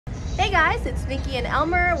Hey guys, it's Vicky and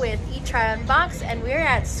Elmer with Eat Try Unbox, and we're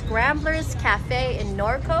at Scramblers Cafe in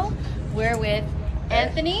Norco. We're with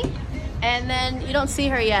Anthony, and then you don't see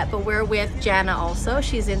her yet, but we're with Jana also.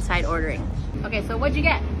 She's inside ordering. Okay, so what'd you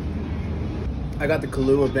get? I got the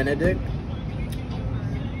Kahlua Benedict.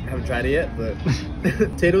 I haven't tried it yet, but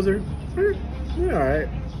potatoes are all right.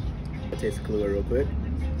 I'll taste the Kahlua real quick.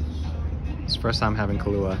 It's the first time having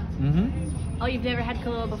Kahlua. Oh, you've never had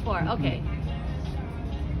Kahlua before? Okay.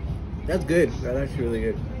 That's good. That's actually really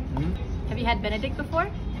good. Have you had Benedict before?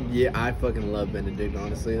 Yeah, I fucking love Benedict,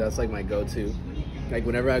 honestly. That's like my go-to. Like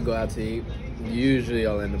whenever I go out to eat, usually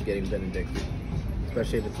I'll end up getting Benedict.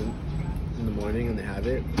 Especially if it's in the morning and they have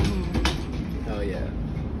it. Oh yeah.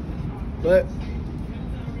 But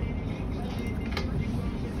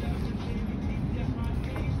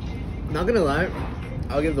not gonna lie,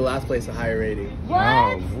 I'll give the last place a higher rating.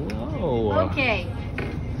 What? Whoa. Okay.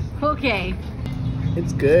 Okay.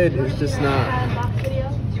 It's good. It's just not.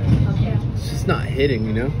 It's just not hitting,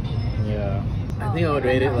 you know. Yeah. I think I would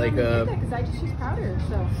rate it like Because I just use powder,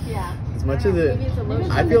 so yeah. as much as it.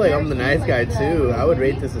 I feel like I'm the nice guy too. I would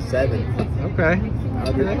rate this a 7. Okay. I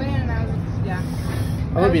would I went in and I was, yeah.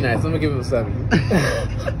 I'm gonna be nice. I'm gonna give it a 7.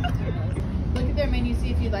 Look at their menu,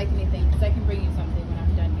 see if you like anything, because I can bring you something when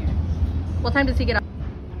I'm done here. What time does he get up?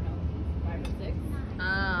 I don't know, 5 or 6.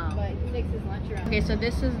 Oh. But he takes his lunch around. Okay, so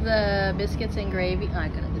this is the biscuits and gravy. Oh, I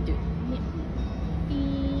gotta do it.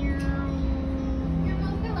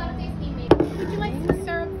 Would you like some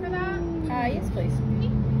syrup for that? Yes, please.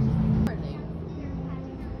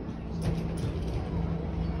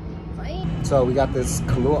 So we got this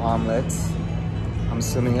Kahlua omelet. I'm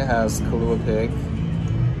assuming it has Kahlua pig.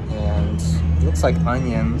 And it looks like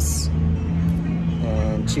onions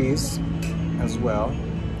and cheese as well.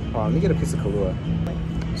 Hold on, let me get a piece of Kahlua.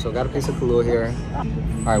 So I got a piece of Kahlua here. All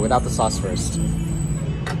right, without the sauce first.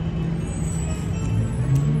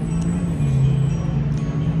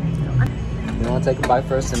 You want to take a bite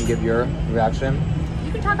first and give your reaction?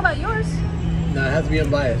 You can talk about yours. No, it has to be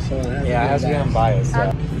unbiased. So Yeah, it has to be unbiased.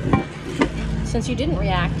 Yeah. Since you didn't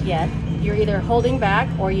react yet, you're either holding back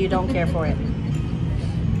or you don't care for it.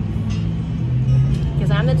 Because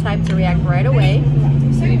I'm the type to react right away.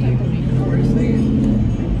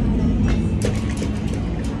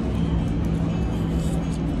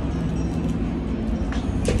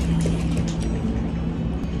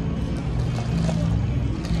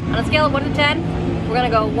 On a scale of 1 to 10, we're gonna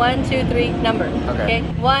go 1, 2, 3, number. Okay.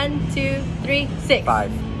 1, 2, 3, 6.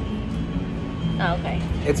 5. Oh, okay.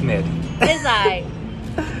 It's mid. It's alright.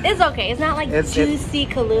 It's okay. It's not like juicy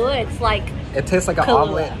Kahlua. It's like It tastes like an Kahlua.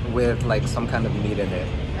 omelet with like some kind of meat in it.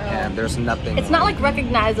 And there's nothing. It's not like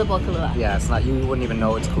recognizable Kahlua. Yeah, it's not. You wouldn't even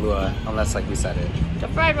know it's Kahlua unless like we said it. The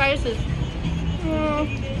fried rice is.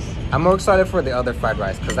 I'm more excited for the other fried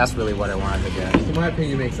rice because that's really what I wanted to get. in my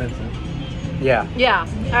opinion, it makes sense. Huh? Yeah. Yeah.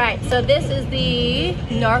 All right. So this is the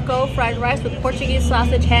Norco fried rice with Portuguese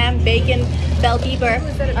sausage, ham, bacon, bell pepper,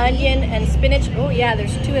 onion, and spinach. Oh yeah,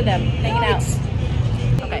 there's 2 of them hanging out.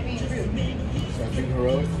 Okay. Something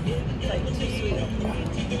heroic. Like, too sweet.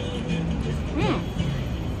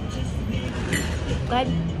 Good.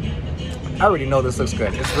 I already know this looks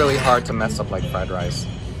good. It's really hard to mess up like fried rice.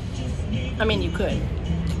 I mean, you could.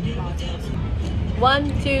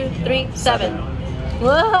 1, 2, 3, 7.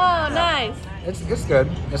 Whoa, nice. It's good.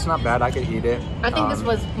 It's not bad. I could eat it. I think this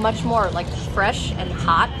was much more like fresh and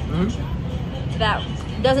hot. That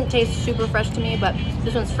doesn't taste super fresh to me, but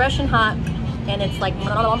this one's fresh and hot, and it's like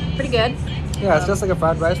pretty good. Yeah, it's just like a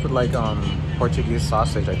fried rice with like Portuguese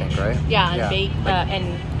sausage, I think, right? Yeah, and and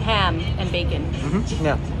ham and bacon.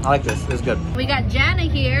 Yeah, I like this. It's good. We got Jana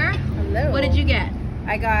here. Hello. What did you get?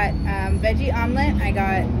 I got veggie omelet. I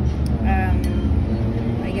got,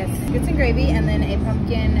 I guess, biscuits and gravy, and then a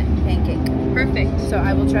pumpkin pancake. Perfect. So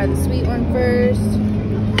I will try the sweet one first.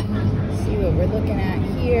 See what we're looking at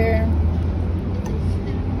here.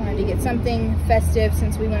 Wanted to get something festive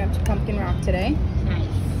since we went up to Pumpkin Rock today. Nice.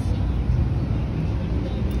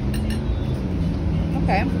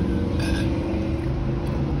 Okay.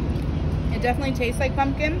 It definitely tastes like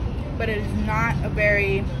pumpkin, but it is not a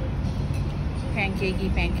very pancakey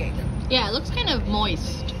pancake. Yeah, it looks kind of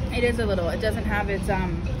moist. It is a little. It doesn't have its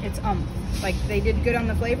like they did good on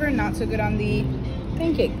the flavor, not so good on the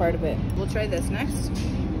pancake part of it. We'll try this next.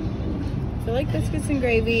 I feel like biscuits and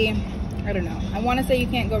gravy. I don't know. I want to say you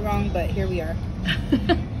can't go wrong, but here we are.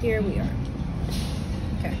 Here we are.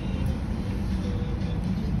 Okay.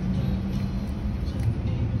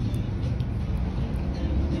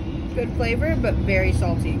 Good flavor, but very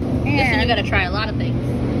salty. And you gotta try a lot of things.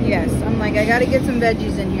 Yes, I'm like, I gotta get some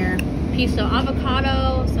veggies in here. Piece of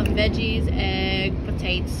avocado, some veggies, egg,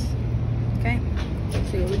 potatoes.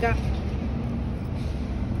 see what we got.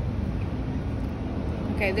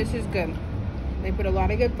 Okay, this is good. They put a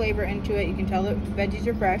lot of good flavor into it. You can tell the veggies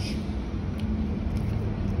are fresh.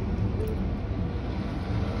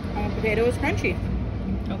 And the potato is crunchy.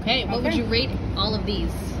 Okay, what would you rate all of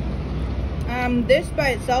these? This by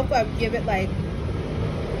itself, I would give it like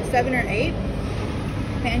 7 or 8.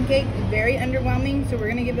 Pancake, very underwhelming, so we're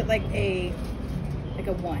gonna give it like a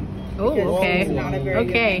 1. Oh, okay. It's not a very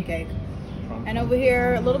good pancake. And over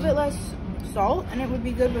here, a little bit less salt, and it would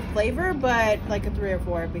be good with flavor, but like a 3 or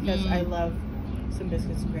 4 because I love some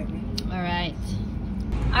biscuits and gravy.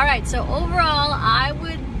 All right, so overall I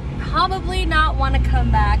would probably not want to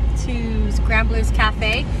come back to Scramblers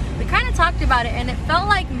Cafe. We kind of talked about it, and it felt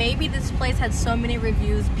like maybe this place had so many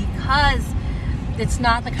reviews because it's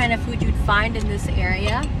not the kind of food you'd find in this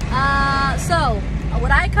area. So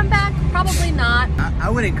would I come back? Probably not. I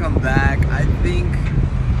wouldn't come back. I think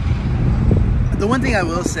the one thing I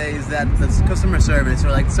will say is that the customer service,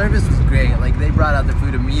 or like service, was great. Like they brought out the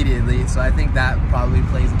food immediately, so I think that probably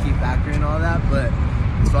plays a key factor in all that. But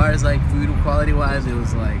as far as like food quality wise, I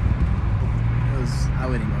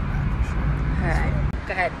wouldn't go back for sure. All right,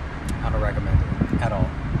 go ahead. I don't recommend it at all.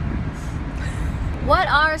 What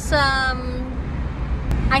are some,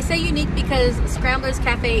 I say unique because Scramblers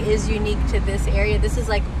Cafe is unique to this area. This is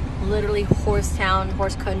like literally horse town,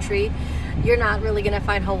 horse country. You're not really gonna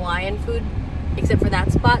find Hawaiian food except for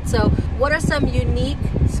that spot. So what are some unique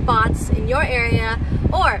spots in your area,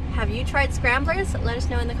 or have you tried Scramblers? Let us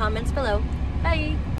know in the comments below. Bye.